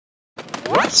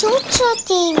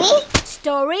ChuChuTV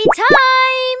Story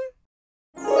time!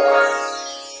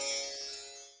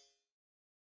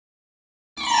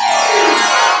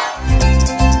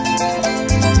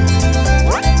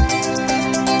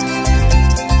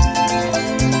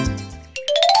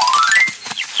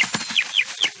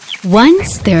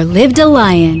 Once there lived a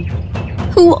lion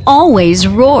who always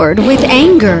roared with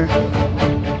anger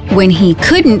when he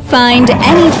couldn't find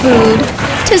any food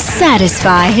to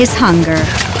satisfy his hunger.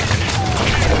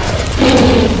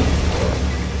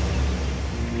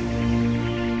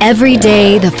 Every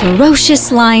day, the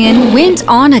ferocious lion went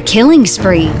on a killing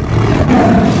spree,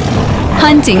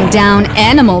 hunting down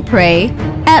animal prey,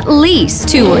 at least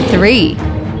 2 or 3.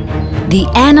 The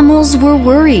animals were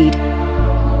worried,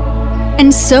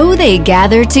 and so they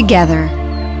gathered together.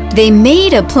 They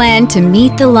made a plan to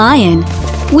meet the lion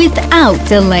without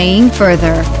delaying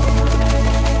further.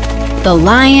 The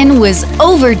lion was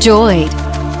overjoyed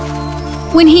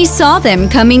when he saw them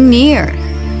coming near,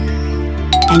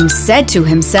 and said to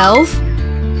himself,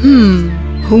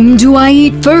 whom do I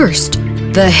eat first,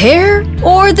 the hare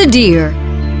or the deer?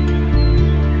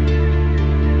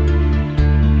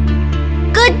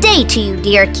 Good day to you,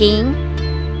 dear King.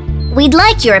 We'd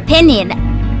like your opinion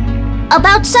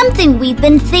about something we've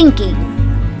been thinking.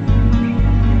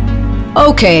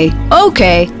 Okay.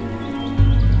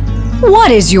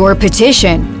 What is your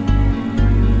petition?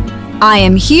 I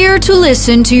am here to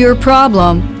listen to your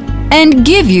problem and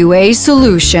give you a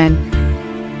solution.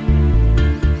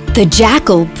 The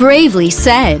jackal bravely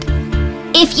said,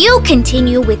 If you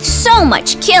continue with so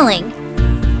much killing,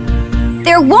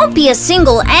 there won't be a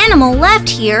single animal left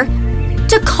here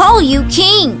to call you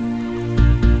king.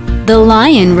 The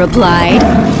lion replied,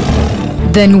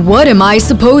 Then what am I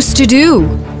supposed to do?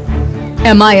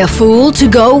 Am I a fool to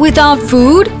go without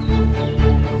food?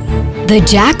 The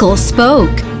jackal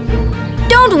spoke,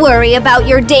 Don't worry about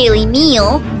your daily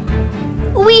meal.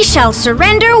 We shall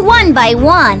surrender one by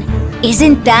one.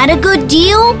 Isn't that a good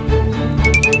deal?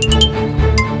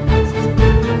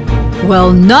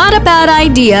 Well, not a bad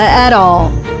idea at all.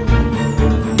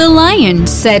 The lion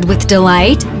said with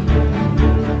delight,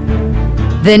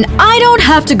 Then I don't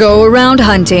have to go around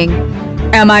hunting.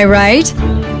 Am I right?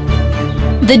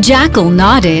 The jackal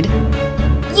nodded.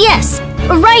 Yes,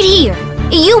 right here.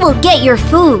 You will get your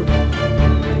food.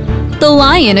 The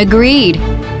lion agreed.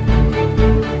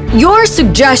 Your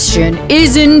suggestion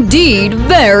is indeed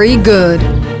very good.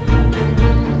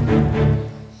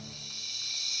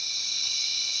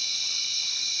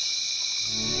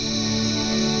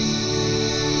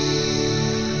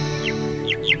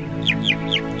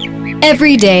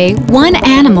 Every day, one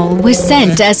animal was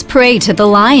sent as prey to the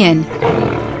lion.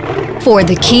 For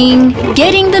the king,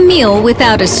 getting the meal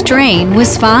without a strain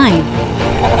was fine.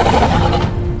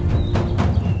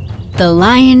 The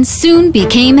lion soon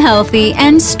became healthy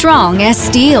and strong as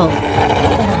steel.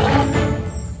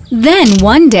 Then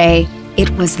one day, it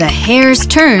was the hare's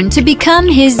turn to become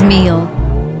his meal.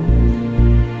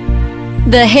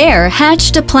 The hare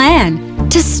hatched a plan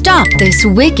to stop this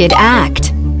wicked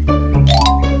act.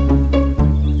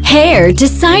 Hare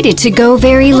decided to go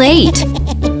very late,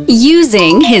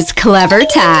 using his clever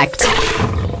tact.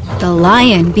 The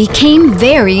lion became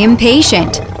very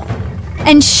impatient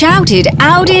and shouted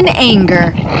out in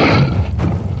anger.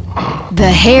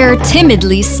 The hare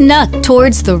timidly snuck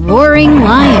towards the roaring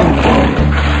lion.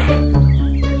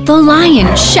 The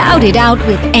lion shouted out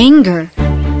with anger,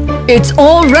 It's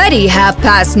already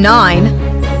 9:30.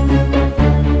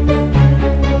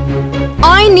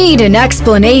 I need an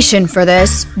explanation for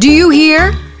this. Do you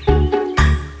hear?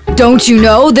 Don't you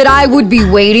know that I would be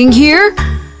waiting here?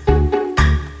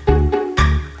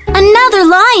 Another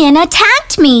lion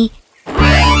attacked me.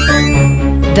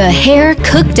 The hare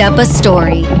cooked up a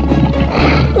story.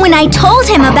 When I told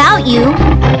him about you,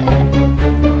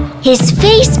 his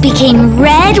face became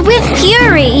red with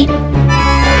fury.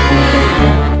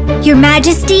 Your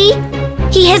Majesty,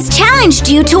 he has challenged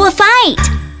you to a fight.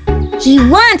 He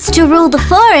wants to rule the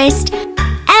forest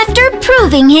after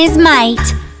proving his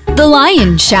might. The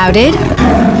lion shouted,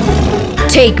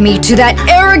 Take me to that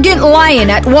arrogant lion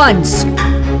at once.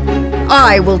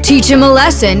 I will teach him a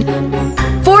lesson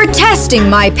for testing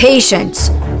my patience.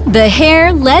 The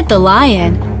hare led the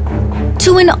lion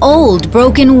to an old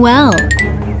broken well.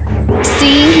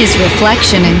 Seeing his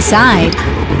reflection inside,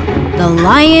 the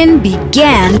lion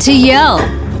began to yell.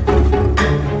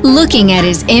 Looking at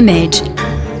his image,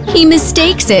 he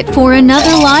mistakes it for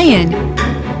another lion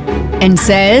and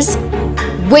says,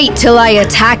 Wait till I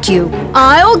attack you.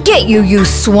 I'll get you, you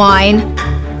swine.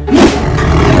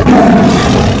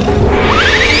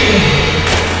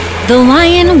 The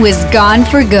lion was gone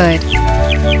for good,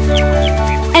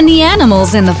 And the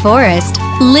animals in the forest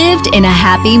lived in a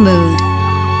happy mood.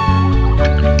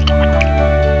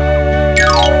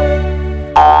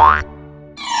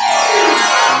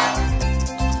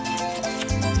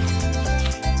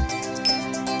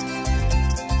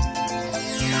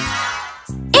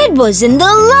 It was in the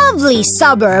lovely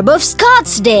suburb of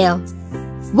Scottsdale.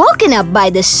 Woken up by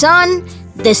the sun,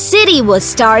 the city was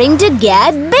starting to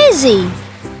get busy.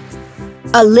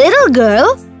 A little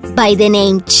girl by the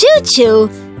name ChuChu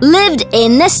lived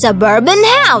in a suburban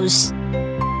house.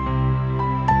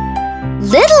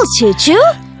 Little ChuChu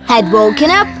had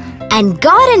woken up and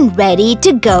gotten ready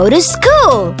to go to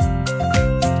school.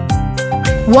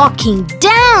 Walking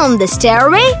down the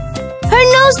stairway, her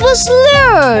nose was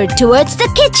lured towards the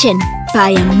kitchen by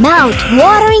a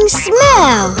mouth-watering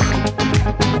smell.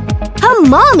 Her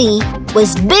mommy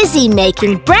was busy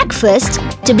making breakfast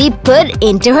to be put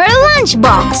into her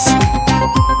lunchbox.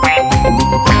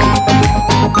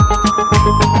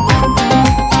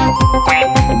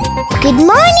 Good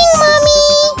morning, Mommy!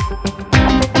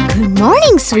 Good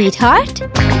morning, sweetheart.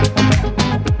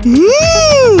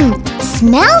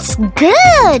 Smells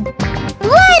good!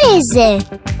 What is it?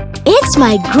 It's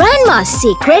my grandma's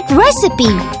secret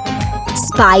recipe.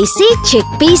 Spicy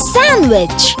chickpea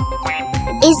sandwich.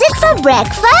 Is it for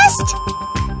breakfast?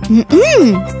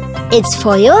 It's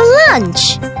for your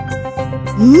lunch.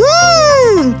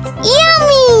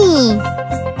 Yummy!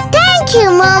 Thank you,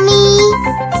 Mommy.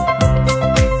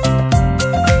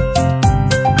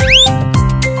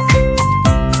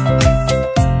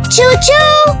 ChuChu!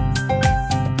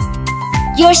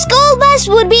 Your school bus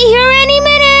would be here any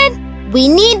minute. We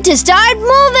need to start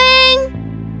moving.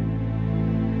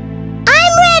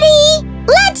 I'm ready.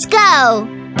 Let's go.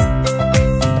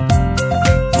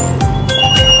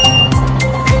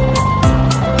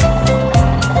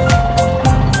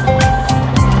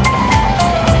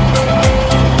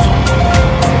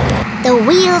 The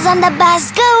wheels on the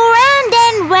bus go round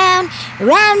and round,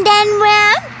 round and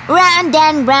round, round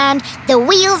and round. The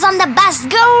wheels on the bus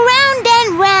go round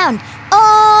and round,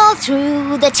 all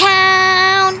through the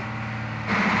town.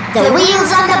 The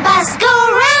wheels on the bus go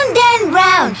round and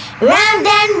round, round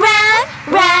and round,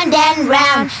 round and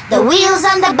round. The wheels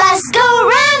on the bus go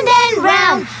round and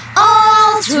round,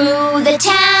 all through the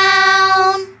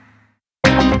town.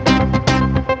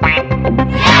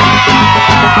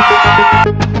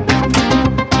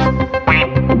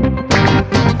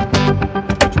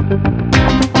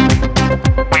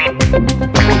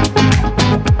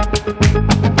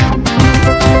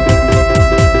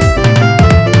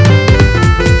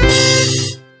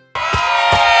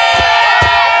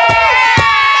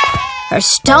 Her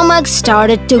stomach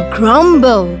started to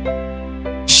grumble.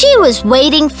 She was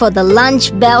waiting for the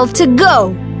lunch bell to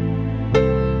go.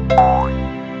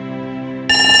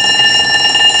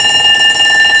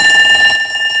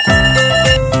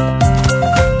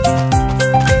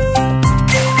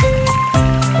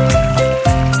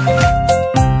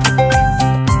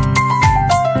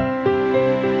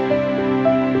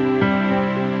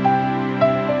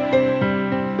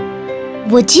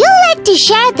 Would you like to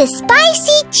share the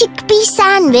spicy chickpea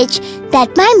sandwich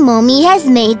that my mommy has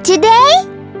made today?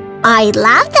 I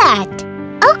love that.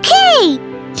 Okay,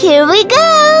 here we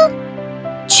go.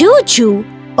 ChuChu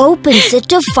opens it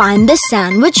to find the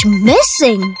sandwich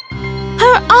missing.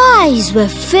 Her eyes were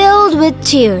filled with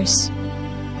tears.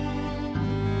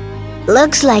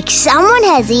 Looks like someone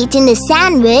has eaten the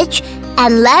sandwich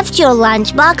and left your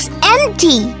lunchbox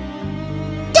empty.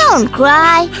 Don't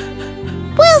cry.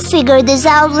 We'll figure this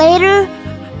out later.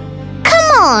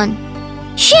 Come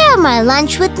on, share my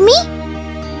lunch with me.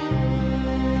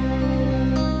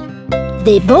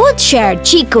 They both shared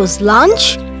Chico's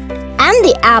lunch, and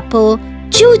the apple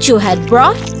ChuChu had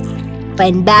brought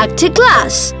went back to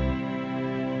class.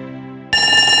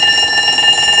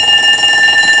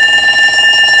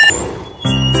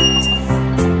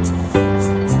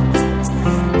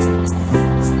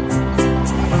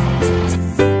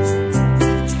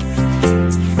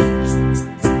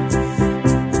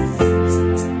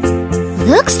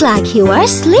 Looks like you are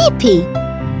sleepy.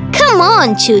 Come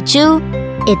on, ChuChu.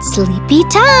 It's sleepy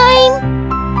time.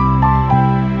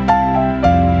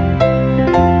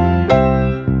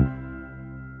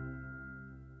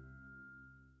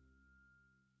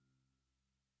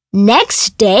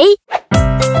 Next day,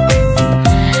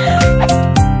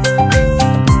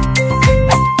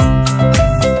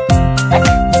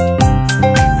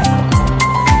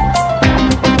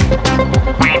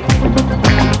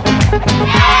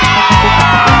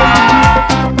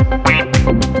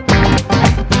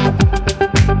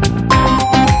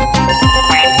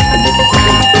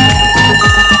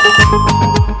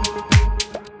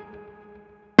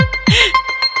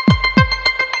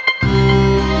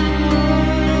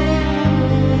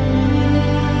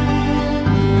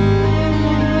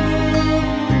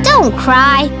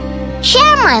 cry.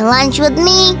 Share my lunch with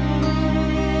me.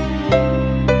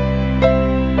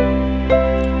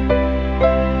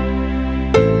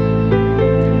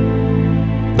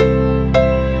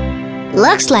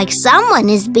 Looks like someone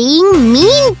is being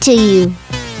mean to you.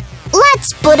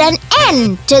 Let's put an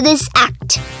end to this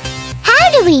act.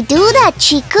 How do we do that,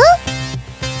 ChuChu?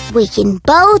 We can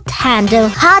both handle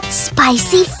hot,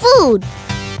 spicy food.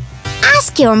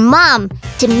 Ask your mom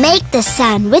to make the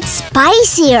sandwich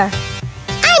spicier.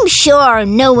 I'm sure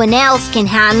no one else can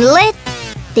handle it.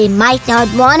 They might not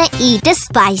want to eat a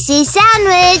spicy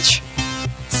sandwich.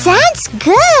 Sounds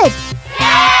good!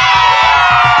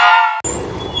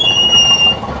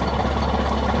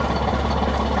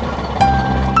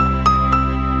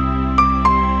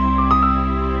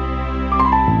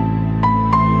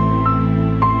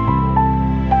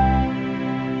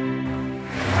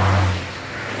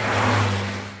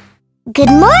 Good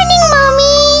morning,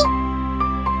 Mommy!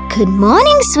 Good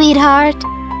morning, sweetheart.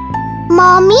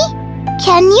 Mommy,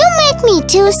 can you make me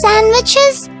 2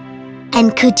 sandwiches?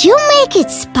 And could you make it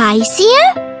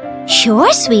spicier?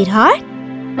 Sure, sweetheart.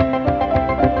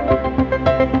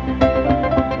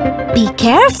 Be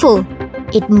careful.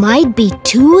 It might be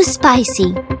too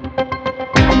spicy.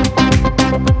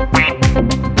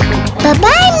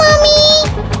 Bye-bye, Mommy!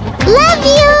 Love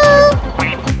you!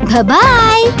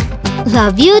 Bye-bye!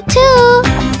 Love you too!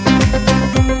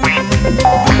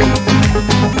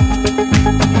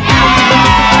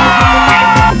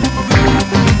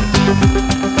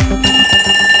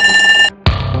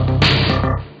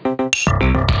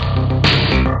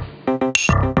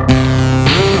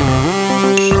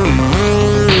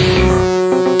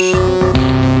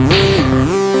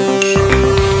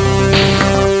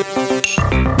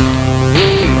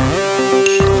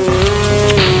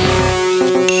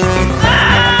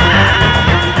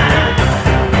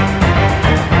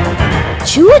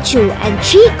 ChuChu and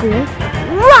ChuChu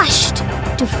rushed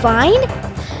to find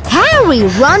Hare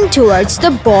run towards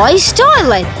the boys'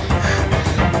 toilet.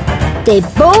 They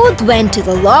both went to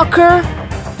the locker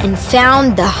and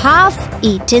found the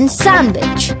half-eaten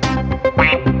sandwich.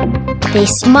 They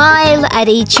smiled at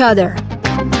each other.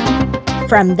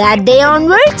 From that day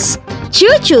onwards,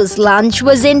 ChuChu's lunch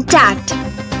was intact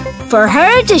for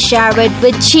her to share it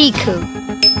with ChuChu.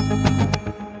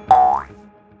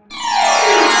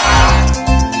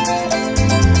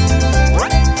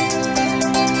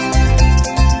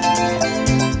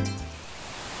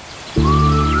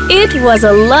 It was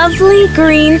a lovely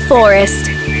green forest,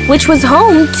 which was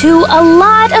home to a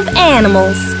lot of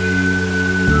animals.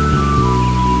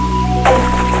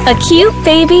 A cute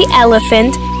baby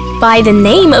elephant by the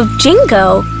name of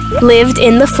Jingo lived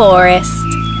in the forest.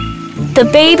 The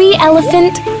baby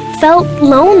elephant felt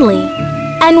lonely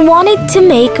and wanted to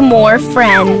make more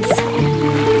friends.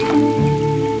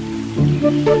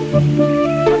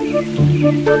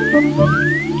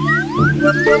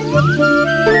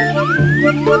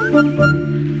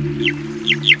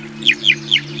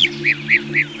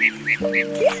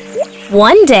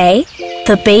 One day,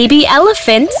 the baby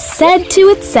elephant said to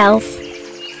itself,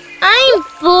 I'm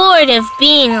bored of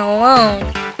being alone.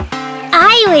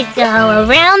 I would go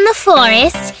around the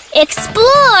forest,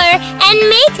 explore, and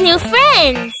make new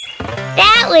friends.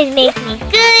 That would make me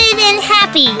good and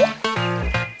happy.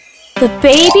 The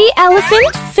baby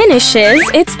elephant finishes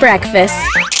its breakfast.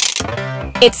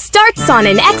 It starts on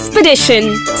an expedition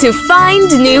to find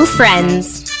new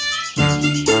friends.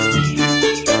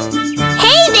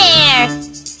 Hey there!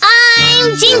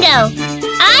 I'm Jingo.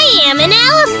 I am an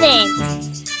elephant.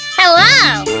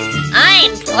 Hello,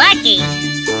 I'm Plucky.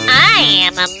 I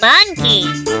am a monkey.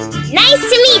 Nice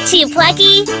to meet you,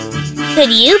 Plucky.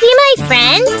 Could you be my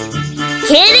friend?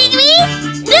 Kidding me?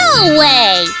 No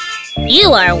way!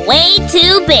 You are way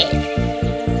too big.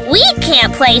 We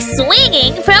can't play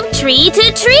swinging from tree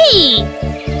to tree.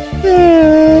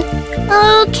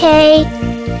 Okay.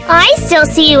 I still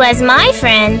see you as my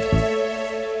friend.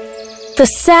 The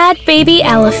sad baby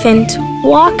elephant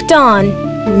walked on,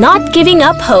 not giving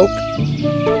up hope.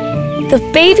 The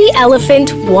baby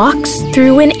elephant walks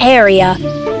through an area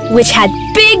which had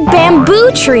big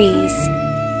bamboo trees.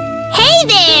 Hey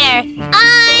there!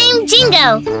 I'm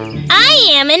Jingo. I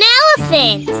am an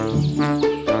elephant.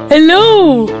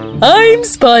 Hello, I'm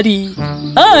Spotty.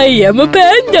 I am a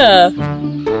panda.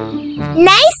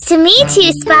 Nice to meet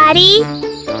you, Spotty.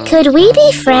 Could we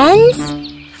be friends?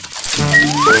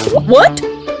 What?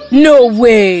 No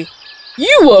way.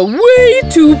 You are way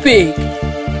too big.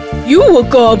 You will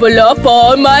gobble up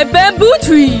all my bamboo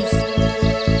trees.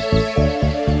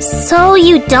 So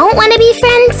you don't want to be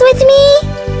friends with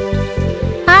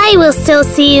me? I will still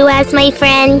see you as my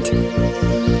friend.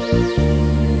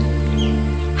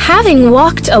 Having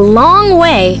walked a long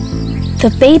way,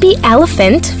 the baby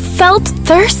elephant felt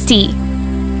thirsty.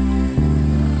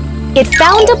 It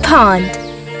found a pond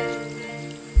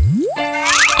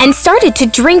and started to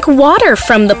drink water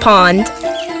from the pond.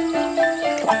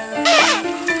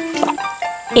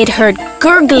 It heard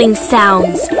gurgling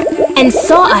sounds and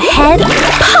saw a head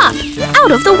pop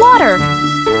out of the water.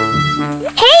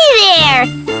 Hey there!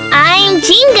 I'm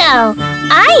Jingo.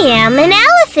 I am an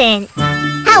elephant.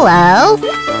 Hello,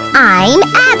 I'm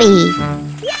Abby.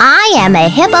 I am a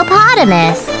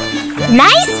hippopotamus.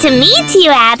 Nice to meet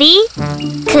you, Abby.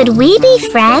 Could we be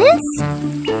friends?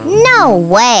 No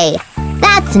way.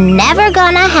 That's never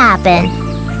gonna happen.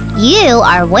 You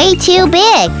are way too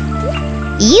big.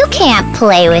 You can't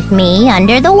play with me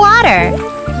under the water.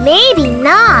 Maybe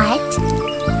not.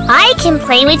 I can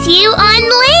play with you on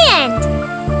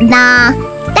land. Nah,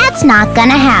 that's not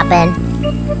gonna happen.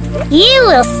 You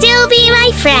will still be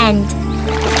my friend.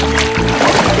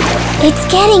 It's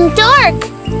getting dark.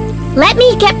 Let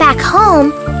me get back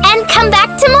home and come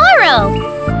back tomorrow.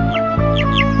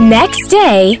 Next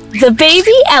day, the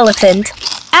baby elephant,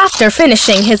 after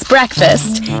finishing his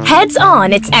breakfast, heads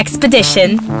on its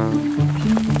expedition.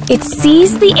 It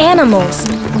sees the animals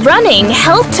running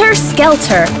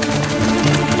helter-skelter.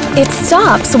 It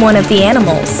stops one of the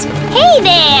animals. Hey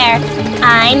there!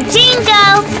 I'm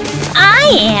Jingo.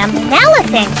 I am an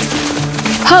elephant.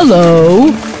 Hello,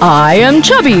 I am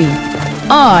Chubby.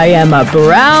 I am a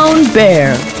brown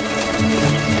bear.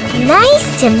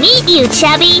 Nice to meet you,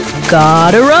 Chubby.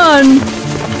 Gotta run.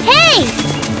 Hey!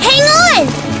 Hang on!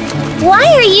 Why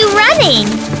are you running?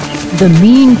 The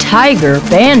mean tiger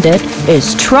bandit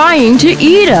is trying to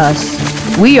eat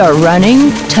us. We are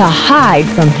running to hide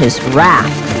from his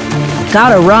wrath.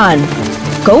 Gotta run.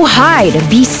 Go hide and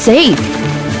be safe.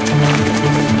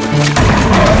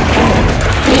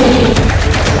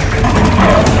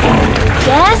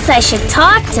 Guess I should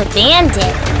talk to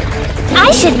Bandit.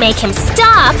 I should make him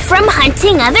stop from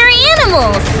hunting other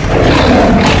animals.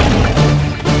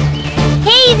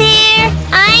 Hey there!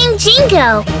 I'm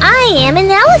Jingo. I am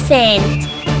an elephant.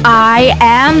 I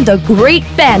am the great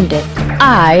bandit.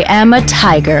 I am a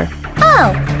tiger.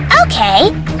 Oh,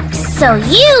 okay. So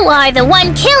you are the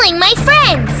one killing my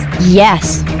friends.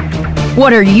 Yes.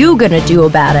 What are you gonna do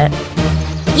about it?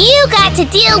 You got to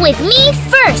deal with me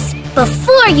first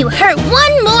before you hurt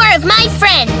one more of my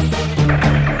friends.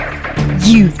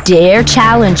 You dare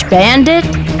challenge Bandit?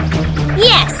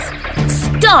 Yes.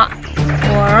 Stop.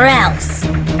 Or else.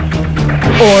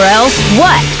 Or else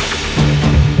what?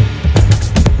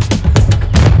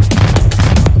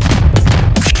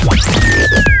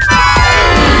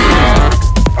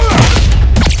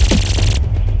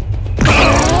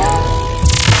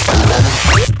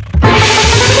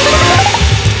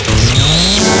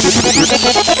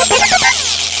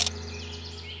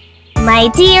 My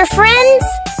dear friends,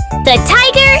 the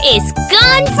tiger is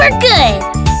gone for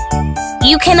good.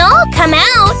 You can all come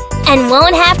out and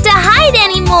won't have to hide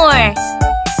anymore.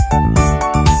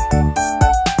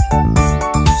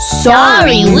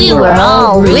 Sorry we were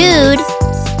all rude.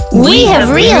 We have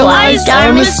realized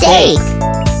our mistake.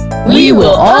 We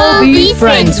will all be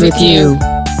friends with you.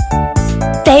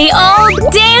 They all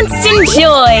danced in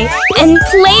joy and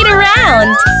played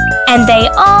around, and they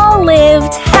all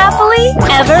lived happily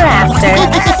ever after.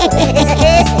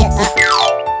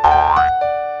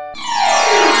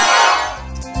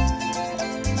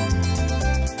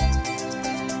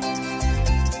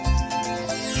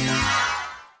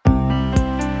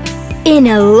 In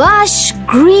a lush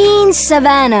green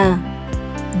savanna,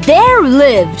 there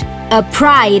lived a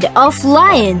pride of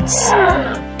lions.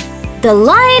 The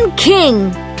Lion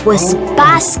King was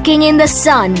basking in the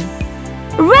sun,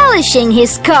 relishing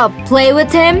his cub play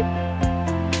with him.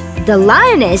 The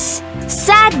lioness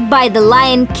sat by the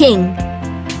Lion King,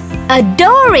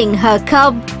 adoring her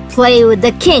cub play with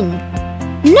the king.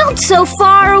 Not so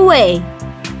far away,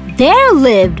 there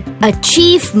lived a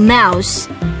chief mouse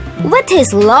with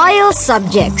his loyal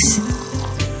subjects.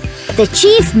 The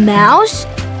chief mouse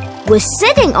was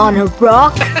sitting on a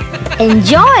rock,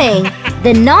 enjoying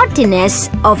the naughtiness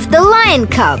of the lion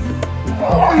cub.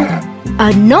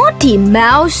 A naughty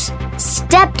mouse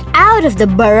stepped out of the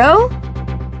burrow,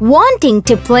 wanting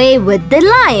to play with the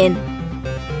lion.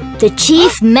 The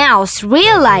chief mouse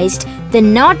realized the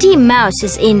naughty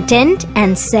mouse's intent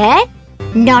and said,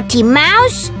 Naughty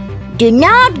mouse, do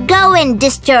not go and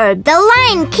disturb the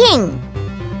Lion King.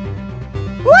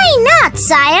 Why not,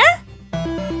 sire?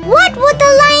 What would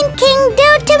the Lion King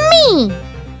do to me?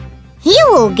 He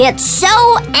will get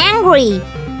so angry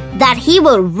that he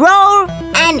will roar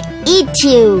and eat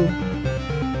you.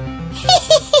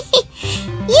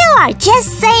 You are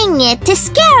just saying it to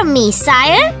scare me,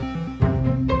 sire.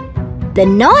 The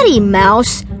naughty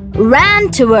mouse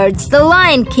ran towards the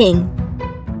Lion King.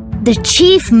 The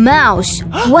chief mouse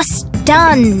was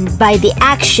stunned by the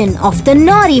action of the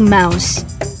naughty mouse.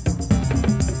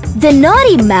 The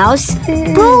naughty mouse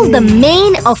pulled the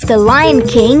mane of the Lion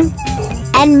King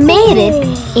and made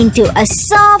it into a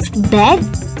soft bed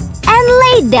and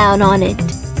laid down on it.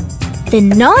 The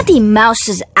naughty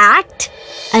mouse's act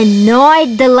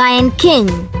annoyed the Lion King,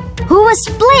 who was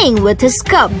playing with his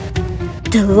cub.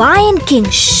 The Lion King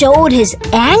showed his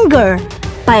anger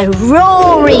by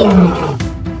roaring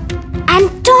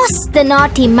and tossed the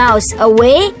naughty mouse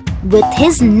away with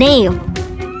his nail.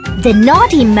 The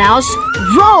naughty mouse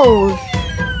rolled,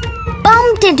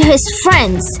 bumped into his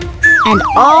friends, and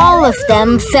all of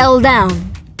them fell down.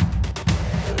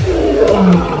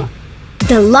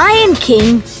 The Lion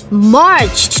King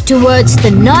marched towards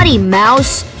the naughty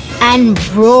mouse and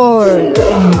roared.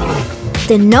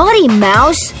 The naughty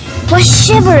mouse was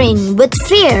shivering with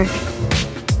fear.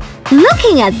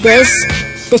 Looking at this,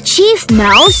 the chief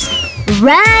mouse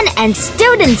ran and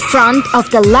stood in front of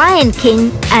the Lion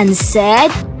King and said,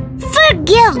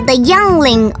 "Forgive the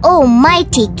youngling, O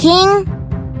mighty king."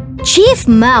 Chief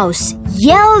Mouse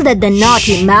yelled at the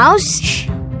naughty mouse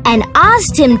and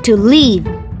asked him to leave,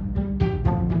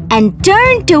 and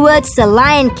turned towards the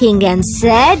Lion King and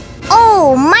said,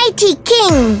 "O mighty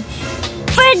king,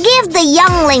 forgive the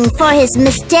youngling for his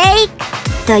mistake.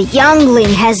 The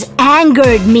youngling has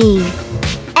angered me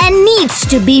and needs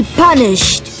to be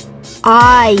punished.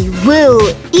 I will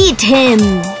eat him."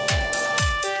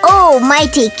 O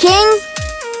mighty king,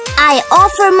 I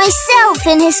offer myself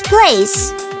in his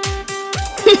place.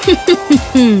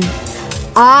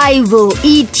 I will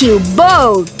eat you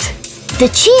both. The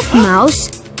chief mouse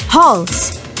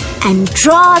halts and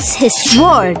draws his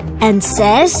sword and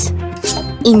says,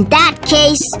 In that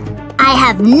case, I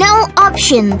have no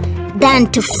option than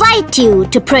to fight you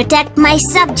to protect my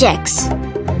subjects.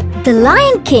 The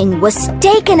Lion King was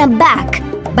taken aback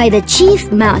by the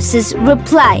chief mouse's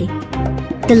reply.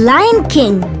 The Lion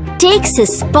King takes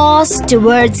his paws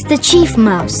towards the chief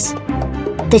mouse.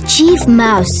 The chief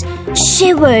mouse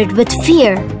shivered with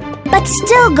fear, but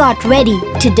still got ready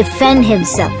to defend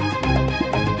himself.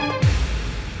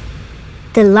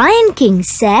 The Lion King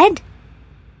said,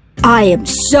 "I am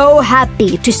so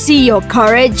happy to see your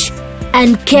courage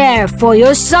and care for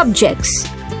your subjects.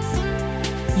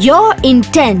 Your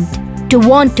intent to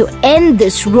want to end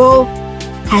this war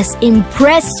has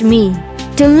impressed me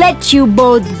to let you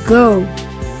both go."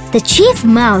 The chief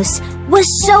mouse was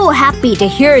so happy to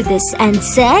hear this and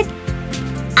said,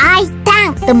 I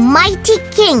thank the mighty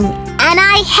king and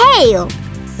I hail.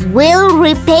 Will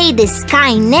repay this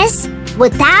kindness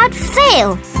without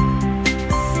fail.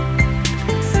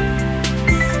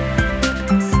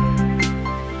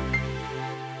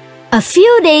 A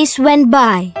few days went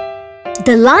by.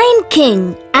 The Lion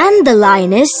King and the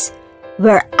lioness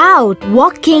were out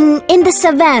walking in the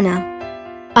savannah.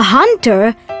 A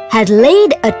hunter had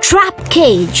laid a trap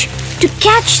cage to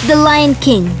catch the Lion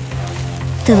King.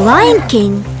 The Lion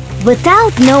King,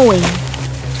 without knowing,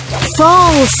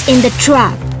 falls in the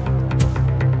trap.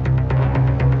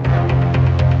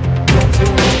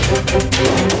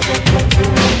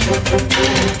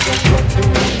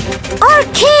 Our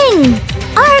king!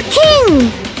 Our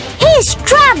king! He's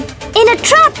trapped in a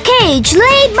trap cage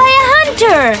laid by a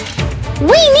hunter.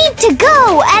 We need to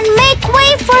go and make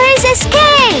way for his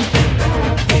escape.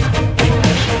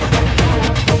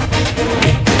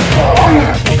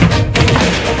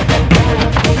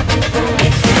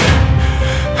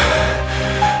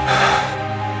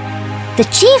 The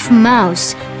chief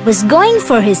mouse was going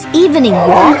for his evening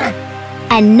walk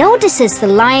and notices the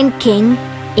Lion King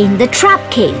in the trap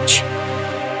cage.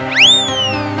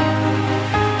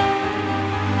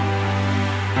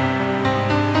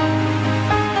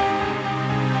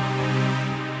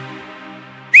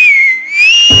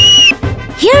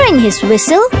 Hearing his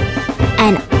whistle,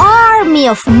 an army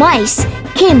of mice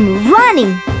came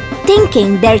running,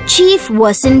 thinking their chief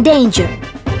was in danger.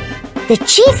 The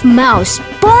chief mouse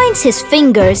points his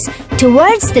fingers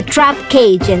towards the trap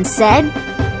cage and said,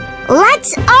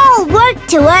 Let's all work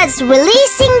towards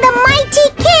releasing the mighty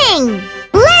king.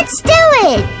 Let's do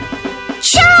it.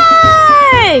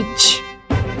 Charge!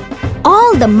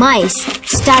 All the mice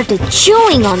started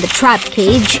chewing on the trap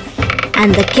cage,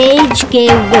 and the cage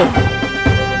gave way.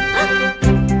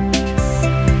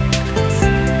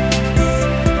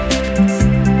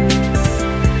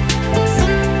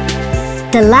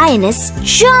 The lioness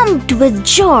jumped with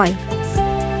joy.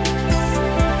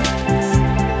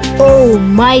 "Oh,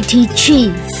 mighty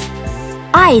chief,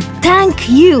 I thank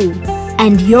you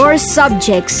and your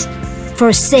subjects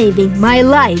for saving my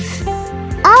life.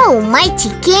 Oh, mighty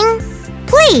king,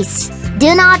 please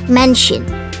do not mention.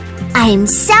 I am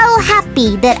so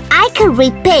happy that I could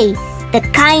repay the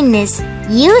kindness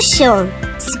you showed,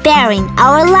 sparing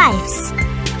our lives.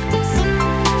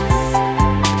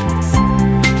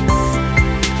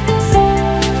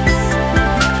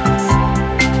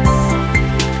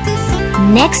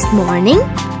 Next morning,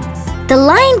 the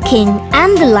Lion King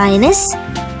and the Lioness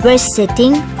were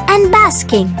sitting and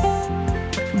basking.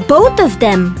 Both of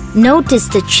them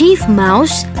noticed the Chief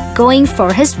Mouse going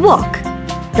for his walk.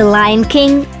 The Lion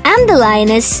King and the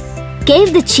Lioness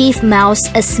gave the Chief Mouse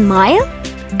a smile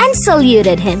and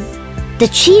saluted him. The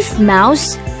Chief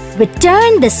Mouse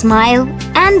returned the smile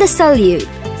and the salute.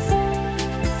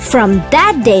 From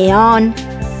that day on,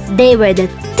 they were the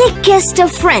thickest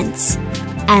of friends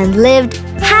and lived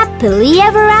happily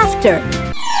ever after.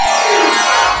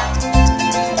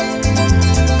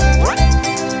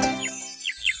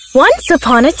 Once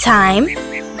upon a time,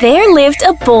 there lived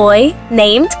a boy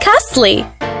named Cussly.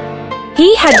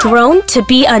 He had grown to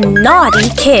be a naughty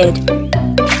kid.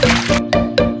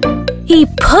 He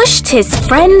pushed his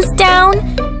friends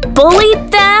down,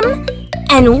 bullied them,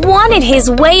 and wanted his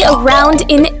way around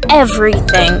in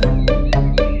everything.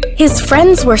 His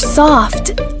friends were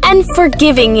soft and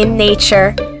forgiving in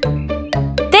nature.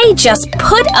 They just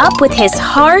put up with his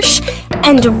harsh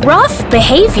and rough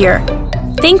behavior,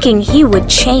 thinking he would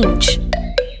change.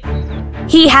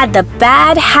 He had the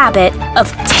bad habit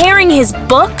of tearing his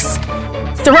books,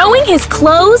 throwing his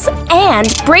clothes, and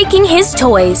breaking his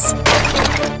toys.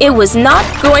 It was not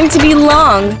going to be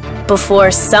long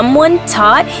before someone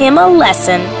taught him a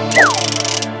lesson.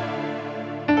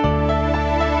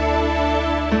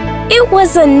 It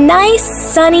was a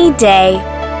nice sunny day.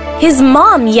 His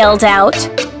mom yelled out,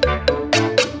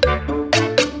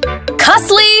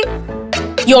 "Cussly,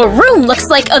 your room looks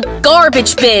like a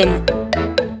garbage bin.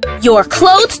 Your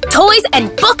clothes, toys,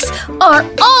 and books are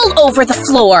all over the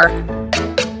floor.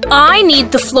 I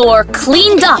need the floor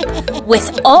cleaned up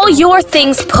with all your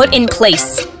things put in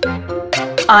place.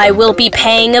 I will be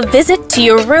paying a visit to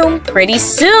your room pretty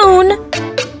soon.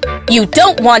 You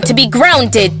don't want to be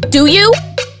grounded, do you?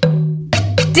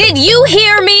 Did you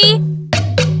hear me?"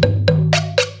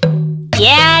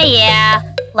 Yeah,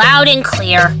 loud and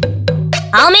clear.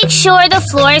 I'll make sure the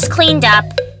floor is cleaned up.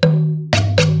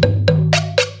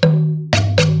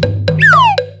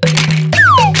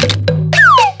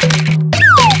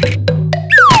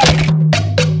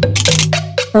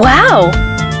 Wow,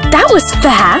 that was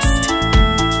fast.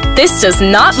 This does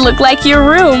not look like your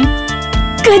room.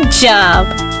 Good job.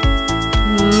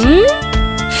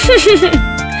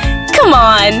 Come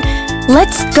on,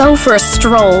 let's go for a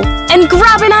stroll and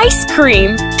grab an ice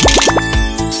cream.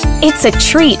 It's a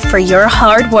treat for your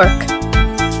hard work.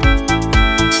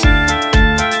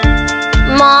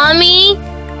 Mommy,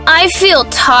 I feel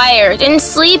tired and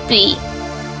sleepy.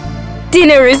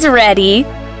 Dinner is ready.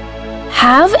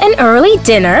 Have an early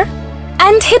dinner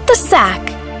and hit the sack.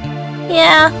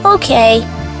 Yeah, okay.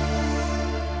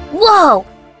 Whoa!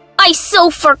 I so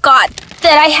forgot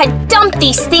that I had dumped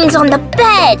these things on the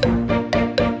bed.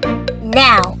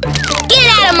 Now, get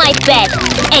out of my bed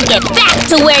and get back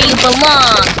to where you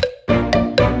belong.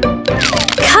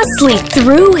 Cussly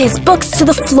threw his books to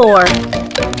the floor.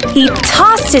 He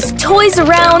tossed his toys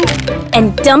around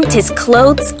and dumped his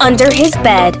clothes under his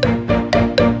bed.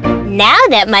 Now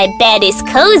that my bed is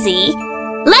cozy,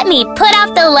 let me put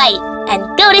off the light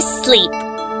and go to sleep.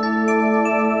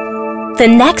 The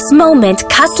next moment,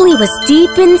 Cussly was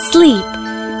deep in sleep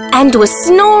and was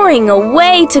snoring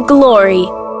away to glory.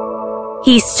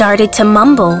 He started to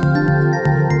mumble.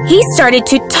 He started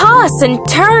to toss and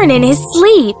turn in his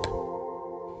sleep.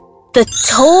 The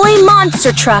toy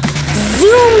monster truck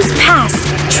zooms past,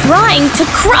 trying to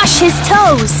crush his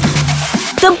toes.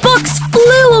 The books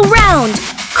flew around,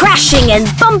 crashing and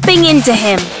bumping into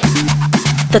him.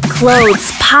 The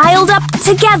clothes piled up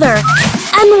together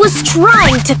and was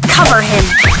trying to cover him.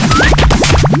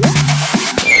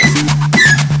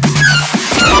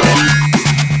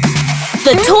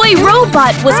 The toy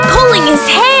robot was pulling his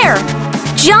hair,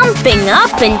 jumping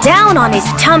up and down on his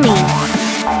tummy.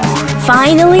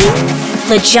 Finally,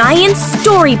 the giant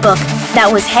storybook that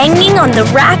was hanging on the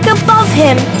rack above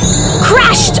him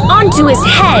crashed onto his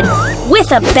head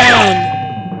with a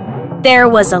bang. There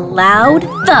was a loud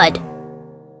thud.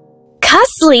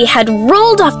 Cussly had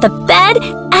rolled off the bed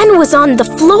and was on the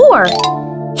floor.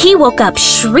 He woke up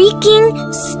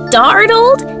shrieking,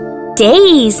 startled,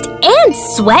 dazed, and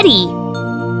sweaty.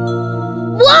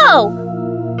 Whoa!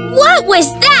 What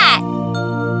was that?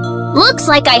 Looks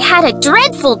like I had a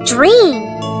dreadful dream.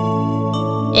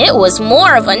 It was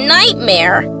more of a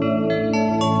nightmare.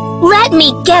 Let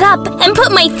me get up and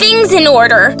put my things in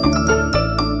order.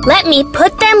 Let me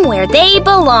put them where they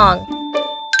belong.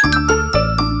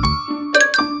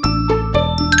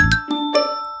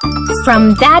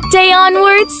 From that day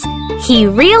onwards, he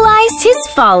realized his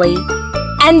folly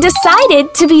and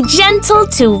decided to be gentle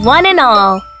to one and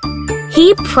all.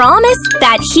 He promised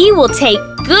that he will take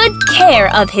good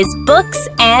care of his books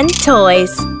and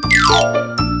toys.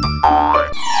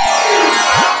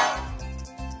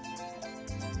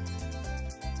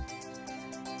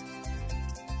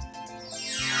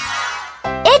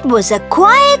 It was a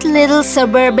quiet little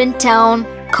suburban town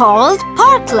called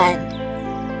Parkland.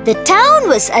 The town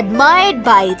was admired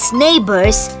by its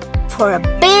neighbors for a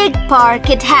big park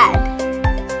it had.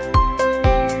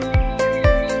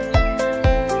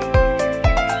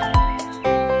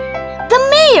 The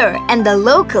mayor and the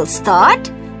locals thought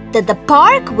that the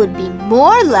park would be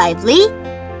more lively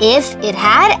if it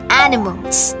had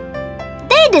animals.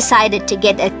 They decided to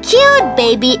get a cute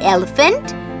baby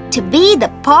elephant to be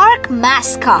the park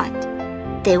mascot.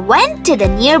 They went to the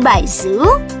nearby zoo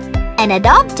and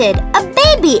adopted a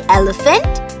baby elephant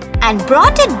and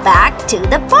brought it back to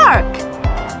the park.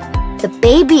 The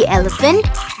baby elephant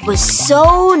was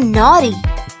so naughty,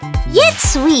 yet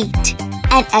sweet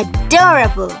and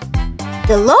adorable.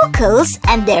 The locals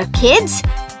and their kids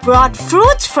brought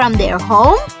fruits from their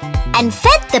home and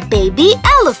fed the baby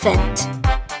elephant.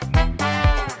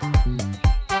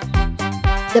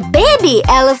 The baby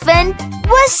elephant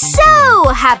was so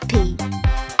happy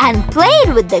and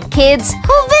played with the kids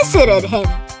who visited him.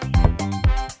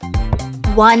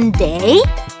 One day,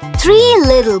 3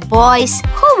 little boys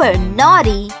who were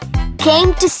naughty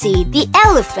came to see the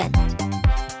elephant.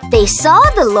 They saw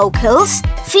the locals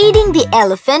feeding the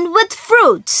elephant with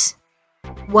fruits.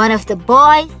 One of the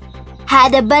boys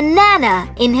had a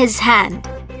banana in his hand.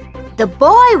 The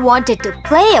boy wanted to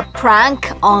play a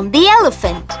prank on the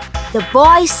elephant. The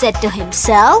boy said to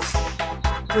himself,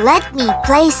 "Let me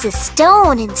place a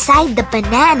stone inside the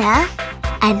banana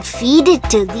and feed it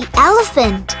to the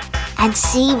elephant and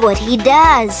see what he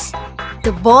does."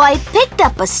 The boy picked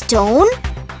up a stone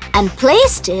and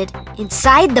placed it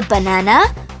inside the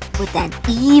banana with an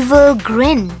evil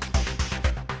grin.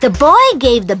 The boy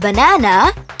gave the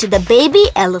banana to the baby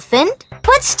elephant,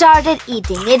 who started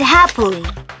eating it happily.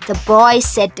 The boy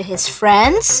said to his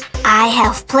friends, "I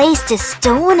have placed a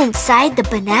stone inside the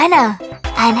banana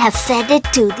and have fed it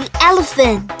to the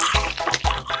elephant."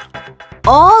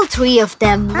 All 3 of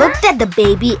them looked at the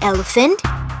baby elephant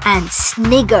and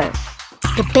sniggered.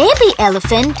 The baby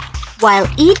elephant, while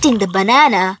eating the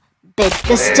banana, bit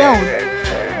the stone.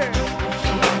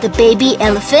 The baby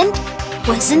elephant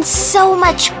was in so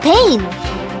much pain.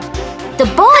 The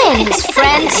boy and his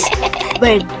friends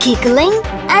were giggling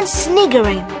and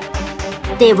sniggering.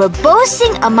 They were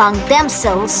boasting among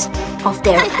themselves of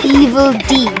their evil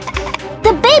deed.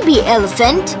 The baby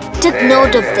elephant took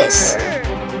note of this.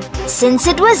 Since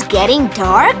it was getting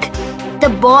dark, the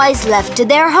boys left to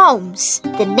their homes.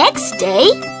 The next day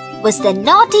was the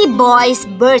naughty boy's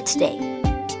birthday.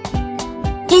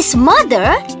 His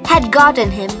mother had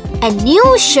gotten him a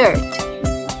new shirt.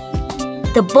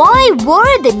 The boy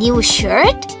wore the new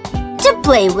shirt to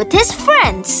play with his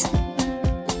friends.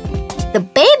 The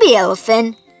baby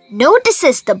elephant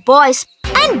notices the boys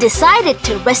and decided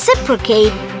to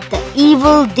reciprocate the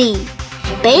evil deed.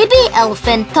 The baby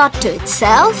elephant thought to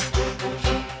itself,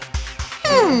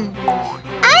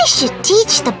 I should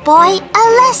teach the boy a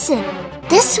lesson.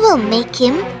 This will make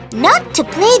him not to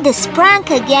play this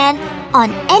prank again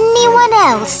on anyone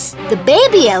else. The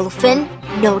baby elephant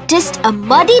noticed a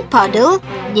muddy puddle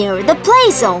near the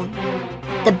play zone.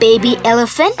 The baby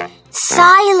elephant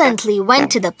silently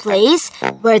went to the place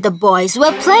where the boys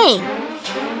were playing.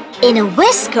 In a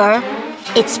whisker,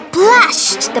 it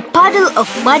splashed the puddle of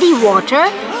muddy water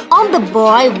on the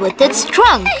boy with its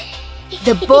trunk.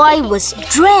 The boy was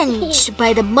drenched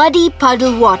by the muddy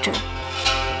puddle water.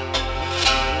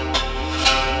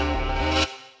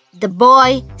 The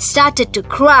boy started to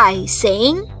cry,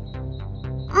 saying,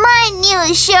 "My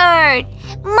new shirt!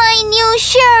 My new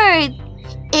shirt!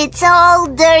 It's all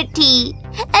dirty,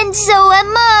 and so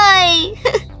am I!"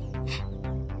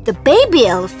 The baby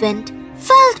elephant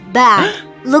felt bad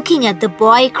looking at the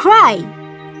boy cry.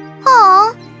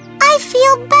 "Oh, I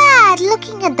feel bad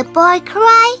looking at the boy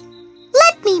cry.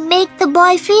 Let me make the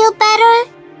boy feel better,"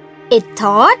 it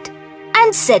thought,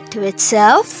 and said to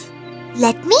itself,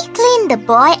 "Let me clean the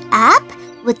boy up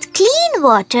with clean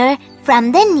water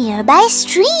from the nearby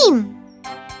stream."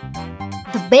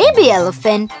 The baby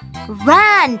elephant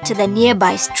ran to the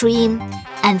nearby stream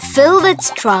and filled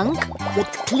its trunk with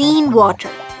clean water.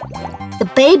 The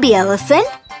baby elephant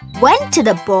went to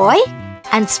the boy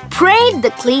and sprayed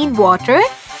the clean water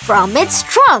from its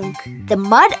trunk. The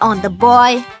mud on the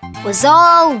boy was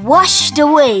all washed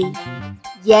away,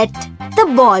 yet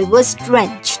the boy was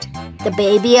drenched. The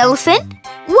baby elephant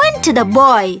went to the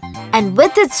boy and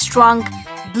with its trunk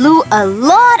blew a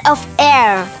lot of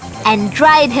air and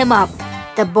dried him up.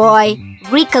 The boy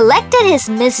recollected his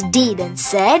misdeed and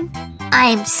said,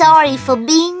 I'm sorry for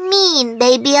being mean,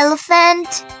 baby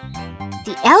elephant.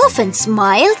 The elephant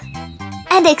smiled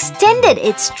and extended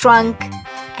its trunk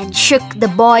and shook the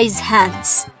boy's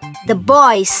hands. The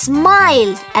boy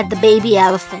smiled at the baby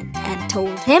elephant and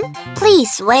told him,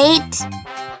 Please wait.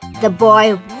 The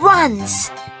boy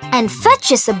runs and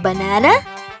fetches a banana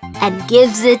and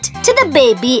gives it to the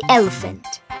baby elephant.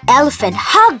 Elephant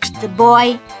hugged the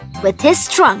boy with his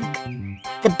trunk.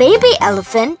 The baby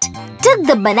elephant took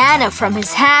the banana from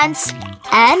his hands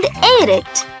and ate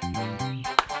it.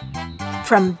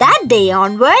 From that day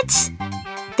onwards,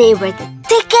 they were the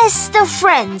thickest of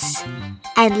friends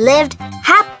and lived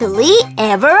happily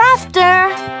ever after.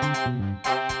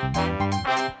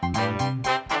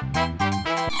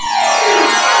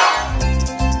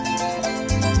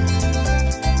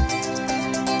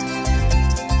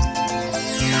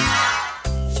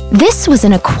 This was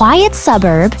in a quiet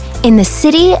suburb in the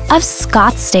city of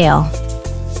Scottsdale.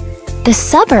 The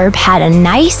suburb had a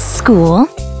nice school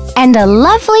and a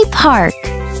lovely park.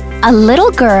 A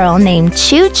little girl named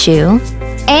ChuChu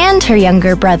and her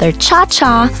younger brother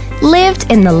ChuChu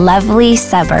lived in the lovely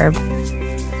suburb.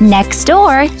 Next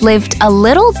door lived a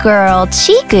little girl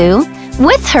ChuChu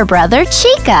with her brother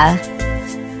Chica.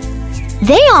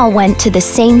 They all went to the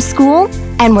same school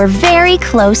and were very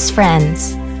close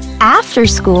friends. After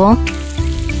school,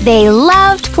 they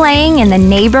loved playing in the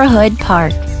neighborhood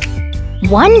park.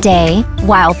 One day,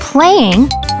 while playing,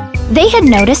 they had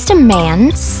noticed a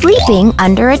man sleeping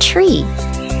under a tree.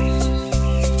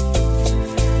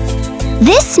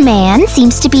 This man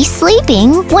seems to be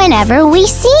sleeping whenever we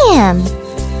see him.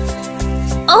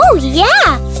 Oh,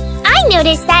 yeah! I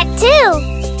noticed that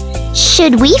too.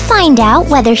 Should we find out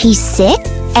whether he's sick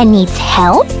and needs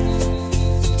help?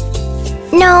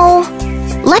 No,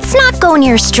 let's not go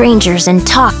near strangers and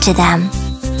talk to them.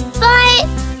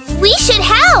 But we should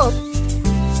help.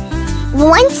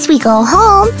 Once we go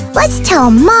home, let's tell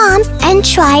Mom and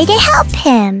try to help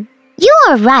him.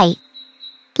 You're right.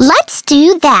 Let's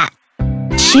do that.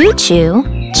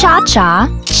 ChuChu,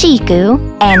 ChuChu,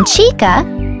 Chiku, and Chica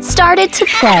started to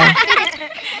play.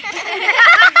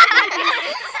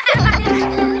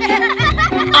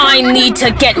 I need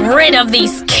to get rid of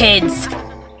these kids.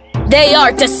 They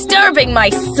are disturbing my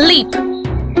sleep.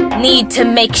 Need to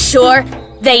make sure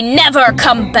they never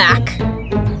come back.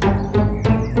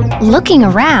 Looking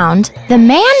around, the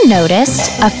man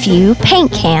noticed a few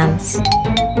paint cans.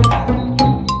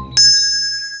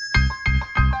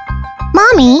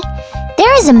 Mommy,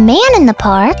 there is a man in the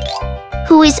park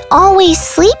who is always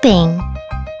sleeping.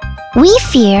 We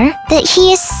fear that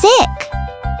he is sick.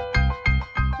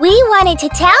 We wanted to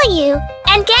tell you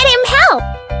and get him help.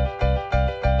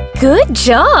 Good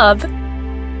job!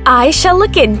 I shall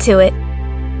look into it.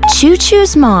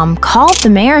 ChuChu's mom called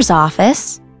the mayor's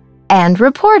office and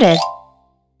reported.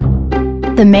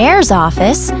 The mayor's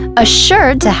office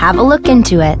assured to have a look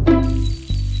into it.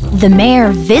 The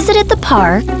mayor visited the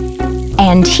park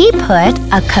and he put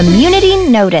a community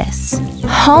notice.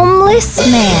 Homeless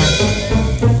man.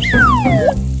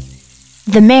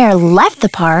 The mayor left the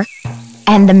park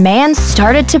and the man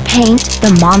started to paint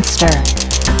the monster.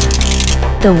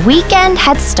 The weekend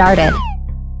had started.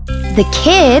 The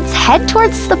kids head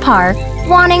towards the park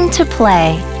wanting to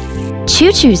play.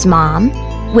 ChuChu's mom,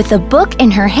 with a book in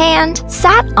her hand,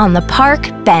 sat on the park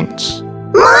bench.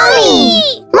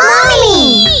 Mommy!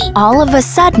 Mommy! All of a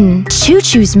sudden,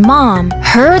 ChuChu's mom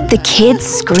heard the kids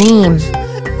scream.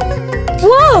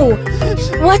 Whoa!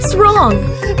 What's wrong?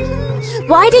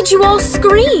 Why did you all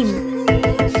scream?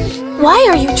 Why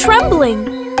are you trembling?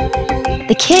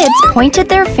 The kids pointed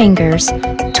their fingers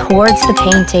towards the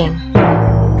painting.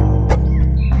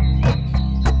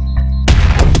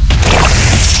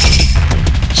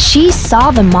 She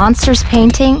saw the monster's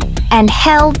painting and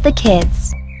held the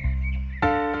kids.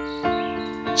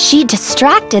 She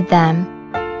distracted them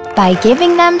by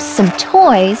giving them some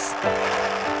toys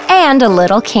and a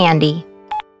little candy.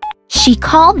 She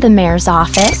called the mayor's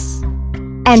office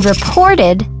and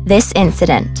reported this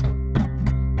incident.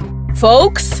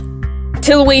 Folks,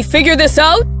 till we figure this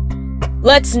out,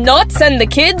 let's not send the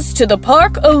kids to the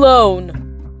park alone.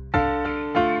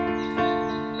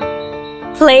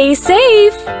 Play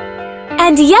safe.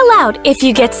 And yell out if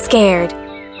you get scared.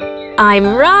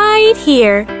 I'm right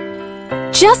here.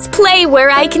 Just play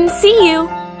where I can see you.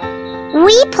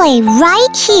 We play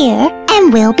right here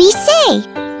and we'll be safe.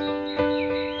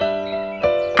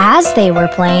 As they were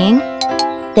playing,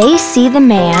 they see the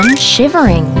man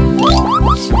shivering.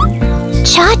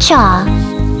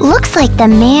 Cha-Cha, looks like the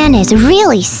man is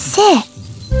really sick.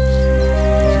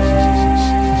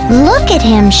 Look at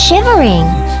him shivering.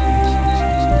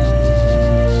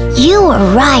 You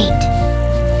were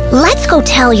right. Let's go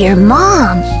tell your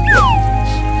mom.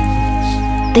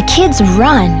 The kids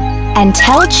run and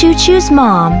tell ChuChu's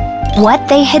mom what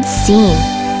they had seen.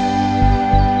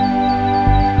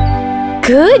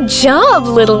 Good job,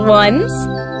 little ones.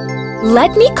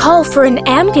 Let me call for an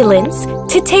ambulance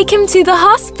to take him to the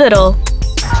hospital.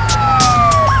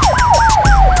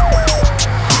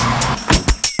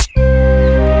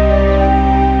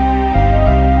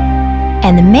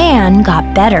 And the man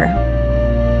got better.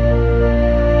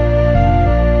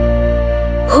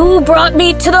 Who brought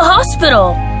me to the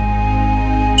hospital?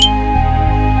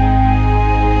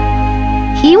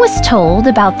 He was told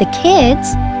about the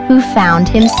kids who found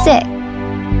him sick.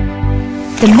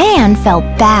 The man felt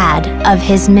bad of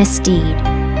his misdeed.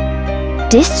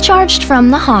 Discharged from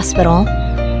the hospital,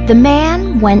 the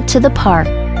man went to the park.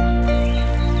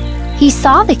 He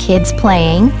saw the kids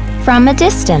playing from a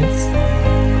distance.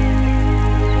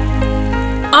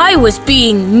 I was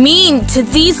being mean to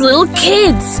these little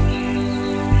kids.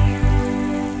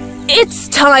 It's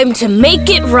time to make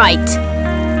it right.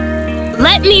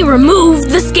 Let me remove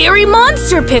the scary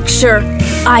monster picture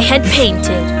I had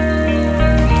painted.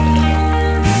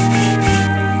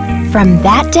 From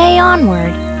that day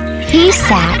onward, he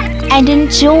sat and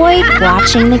enjoyed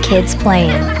watching the kids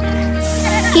playing.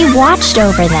 He watched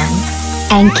over them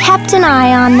and kept an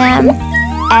eye on them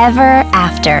ever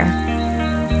after.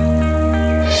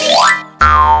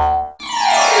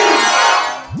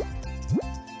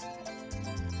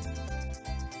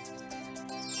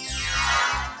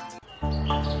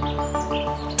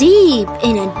 Deep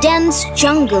in a dense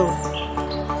jungle,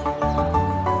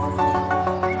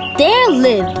 there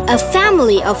lived a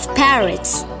family of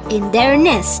parrots in their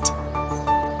nest.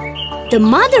 The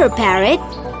mother parrot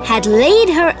had laid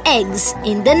her eggs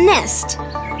in the nest.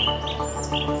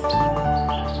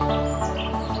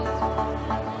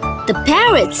 The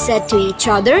parrots said to each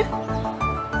other,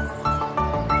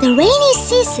 The rainy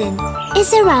season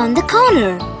is around the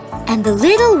corner and the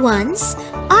little ones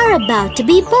are about to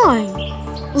be born.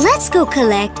 Let's go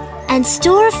collect and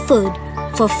store food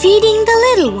for feeding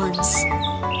the little ones.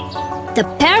 The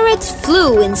parrots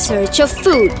flew in search of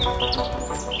food.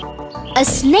 A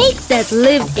snake that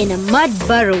lived in a mud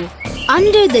burrow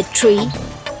under the tree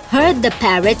heard the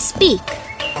parrot speak.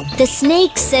 The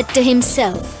snake said to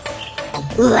himself,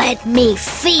 Let me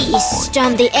feast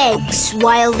on the eggs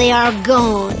while they are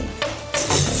gone.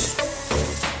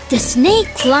 The snake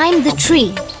climbed the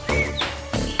tree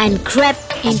and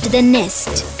crept into the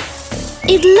nest.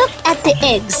 It looked at the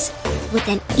eggs with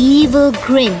an evil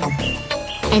grin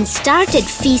and started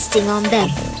feasting on them.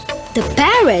 The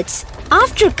parrots,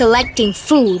 after collecting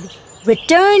food,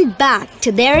 returned back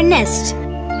to their nest.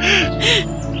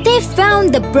 They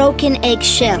found the broken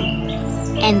eggshell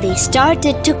and they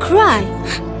started to cry.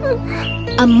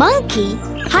 A monkey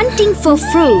hunting for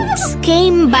fruits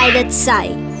came by that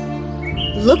side.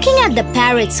 Looking at the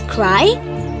parrots cry,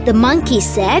 the monkey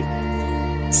said,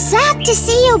 Sad to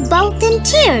see you both in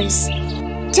tears.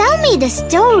 Tell me the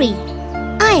story.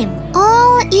 I am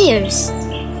all ears.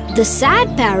 The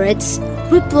sad parrots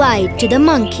replied to the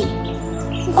monkey,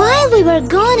 While we were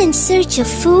gone in search of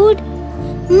food,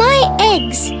 my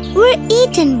eggs were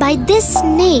eaten by this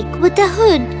snake with a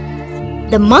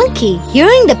hood. The monkey,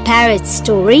 hearing the parrot's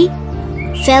story,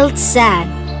 felt sad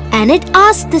and it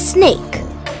asked the snake,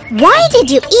 Why did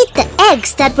you eat the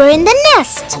eggs that were in the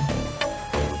nest?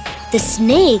 The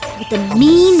snake, with a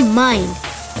mean mind,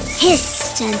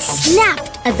 hissed and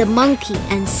snapped at the monkey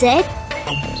and said,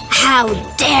 How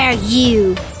dare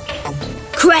you!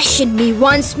 Question me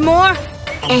once more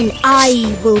and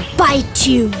I will bite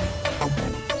you.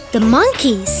 The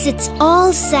monkey sits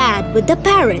all sad with the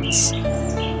parrots.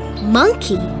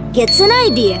 Monkey gets an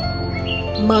idea.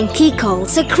 Monkey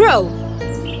calls a crow.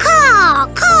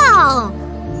 Caw, caw!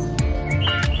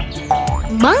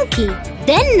 Monkey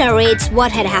then narrates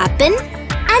what had happened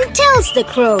and tells the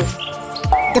crow.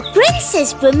 The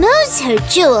princess removes her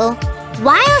jewel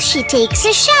while she takes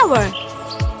a shower.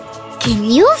 Can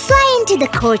you fly into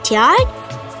the courtyard,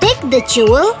 pick the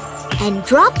jewel, and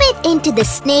drop it into the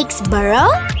snake's burrow?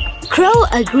 Crow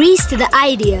agrees to the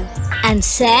idea and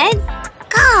said,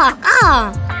 Caw,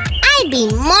 caw! I I'd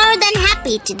be more than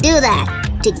happy to do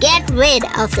that, to get rid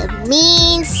of the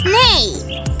mean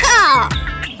snake. Caw!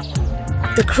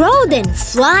 The crow then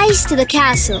flies to the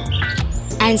castle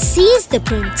and sees the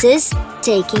princess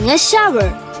taking a shower.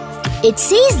 It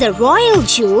sees the royal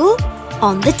jewel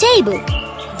on the table.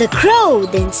 The crow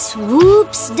then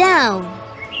swoops down,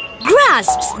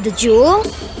 grasps the jewel,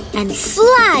 and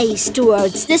flies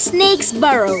towards the snake's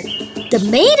burrow. The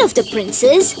maid of the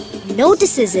princess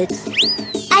notices it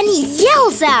and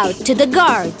yells out to the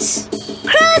guards,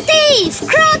 "Crow thief!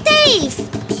 Crow thief!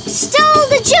 Stole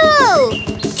the jewel!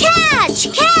 Catch!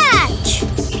 Catch!"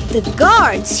 The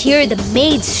guards hear the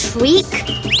maid shriek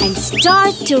and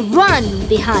start to run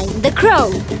behind the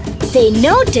crow. They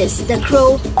notice the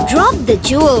crow drop the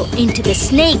jewel into the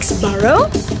snake's burrow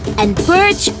and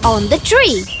perch on the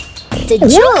tree. The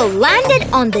jewel landed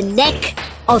on the neck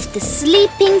of the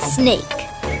sleeping snake.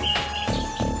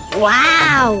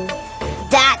 "Wow!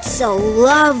 That's a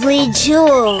lovely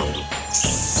jewel!"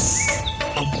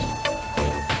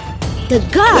 The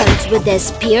guards with their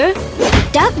spear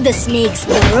dug the snake's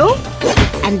burrow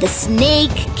and the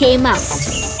snake came out.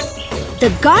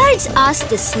 The guards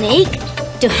asked the snake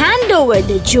to hand over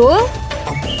the jewel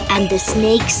and the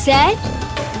snake said,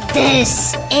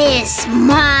 "This is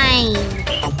mine.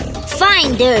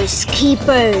 Finders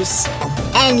keepers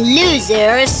and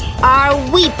losers are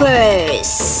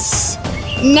weepers.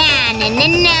 Na na na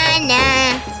na na."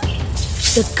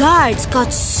 The guards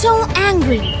got so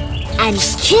angry and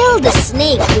killed the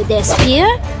snake with their spear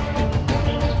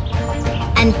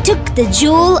and took the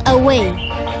jewel away.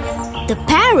 The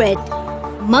parrot,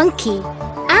 monkey,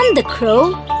 and the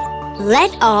crow let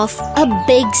off a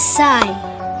big sigh.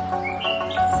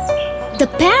 The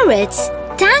parrots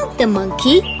thanked the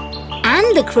monkey and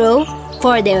the crow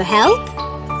for their help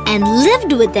and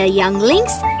lived with their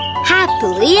younglings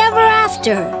happily ever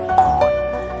after.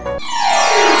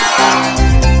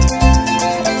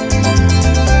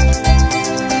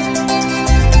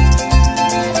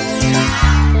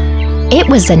 It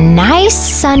was a nice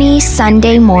sunny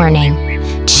Sunday morning.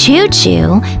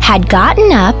 ChuChu had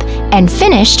gotten up and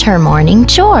finished her morning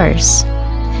chores.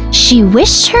 She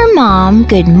wished her mom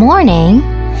good morning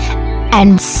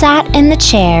and sat in the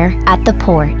chair at the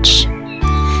porch.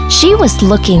 She was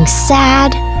looking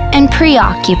sad and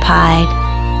preoccupied.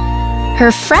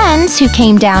 Her friends who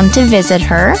came down to visit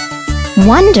her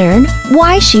wondered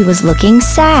why she was looking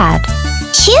sad.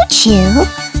 ChuChu,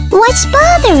 what's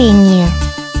bothering you?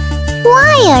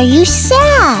 Why are you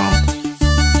sad?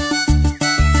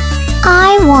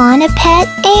 I want a pet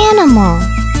animal.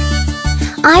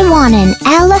 I want an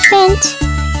elephant,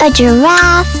 a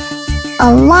giraffe, a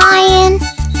lion,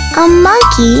 a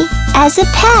monkey as a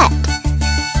pet.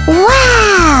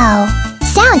 Wow!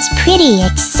 Sounds pretty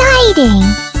exciting.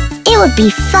 It would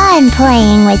be fun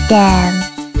playing with them.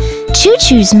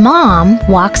 ChuChu's mom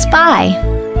walks by.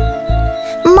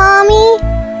 Mommy,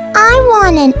 I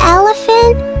want an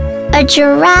elephant, a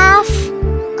giraffe,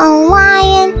 a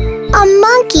lion, a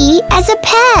monkey as a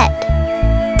pet.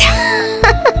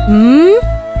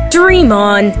 Dream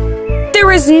on.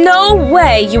 There is no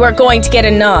way you are going to get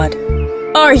a nod.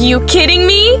 Are you kidding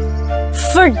me?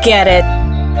 Forget it.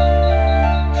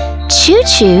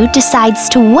 ChuChu decides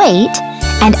to wait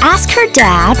and ask her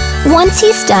dad once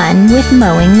he's done with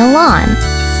mowing the lawn.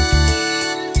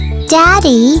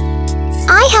 Daddy,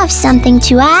 I have something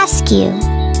to ask you.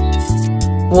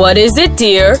 What is it,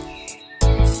 dear?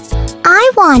 I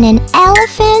want an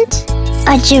elephant,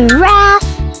 a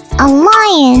giraffe, a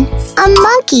lion, a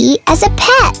monkey as a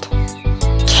pet.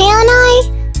 Can I,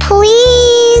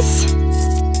 please?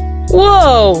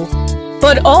 Whoa!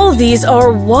 But all these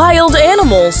are wild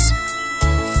animals.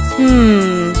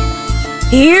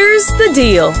 Here's the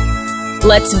deal.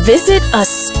 Let's visit a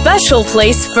special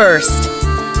place first.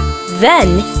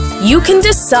 Then you can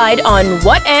decide on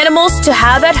what animals to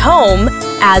have at home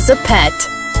as a pet.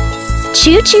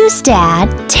 ChuChu's dad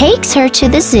takes her to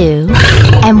the zoo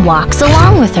and walks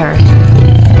along with her.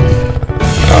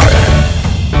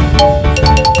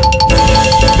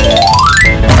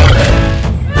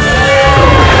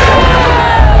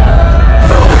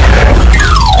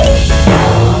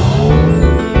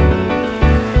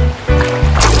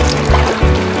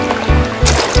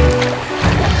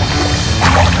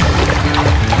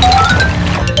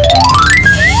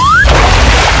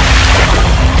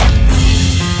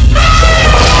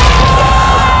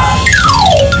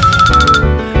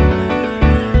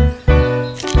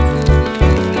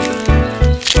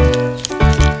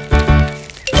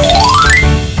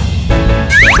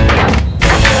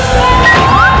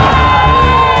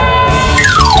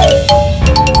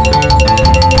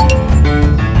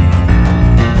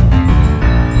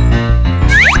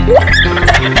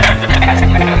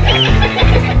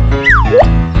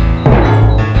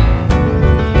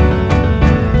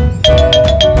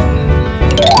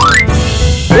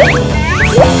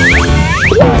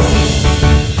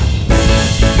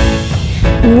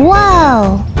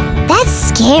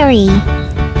 tree.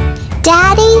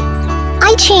 Daddy,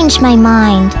 I changed my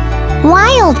mind.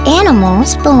 Wild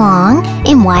animals belong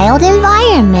in wild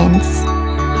environments.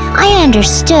 I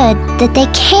understood that they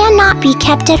cannot be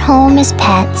kept at home as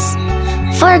pets.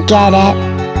 Forget it.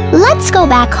 Let's go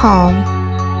back home.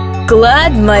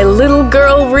 Glad my little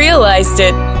girl realized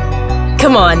it.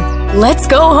 Come on, let's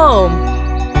go home.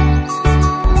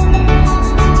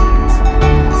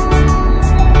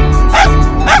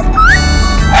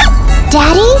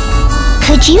 Daddy,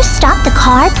 could you stop the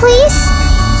car, please?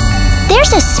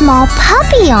 There's a small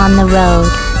puppy on the road.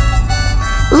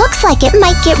 Looks like it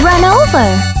might get run over.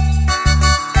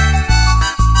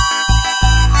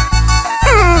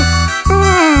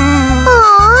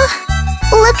 Aw,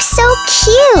 looks so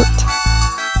cute.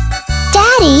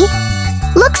 Daddy,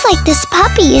 looks like this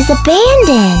puppy is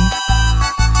abandoned.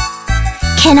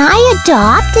 Can I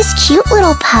adopt this cute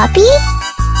little puppy?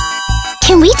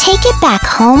 Can we take it back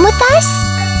home with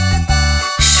us?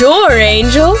 Sure,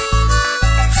 Angel.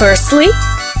 Firstly,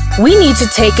 we need to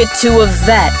take it to a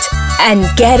vet and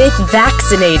get it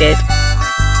vaccinated.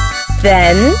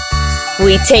 Then,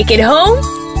 we take it home,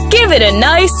 give it a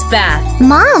nice bath.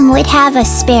 Mom would have a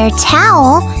spare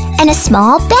towel and a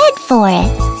small bed for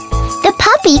it. The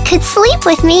puppy could sleep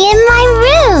with me in my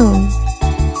room.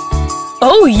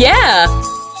 Oh yeah!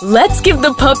 Let's give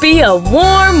the puppy a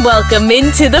warm welcome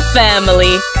into the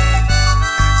family.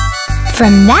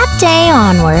 From that day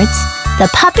onwards, the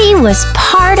puppy was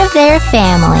part of their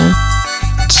family.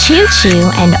 ChuChu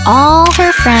and all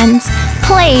her friends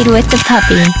played with the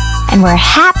puppy and were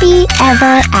happy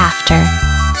ever after.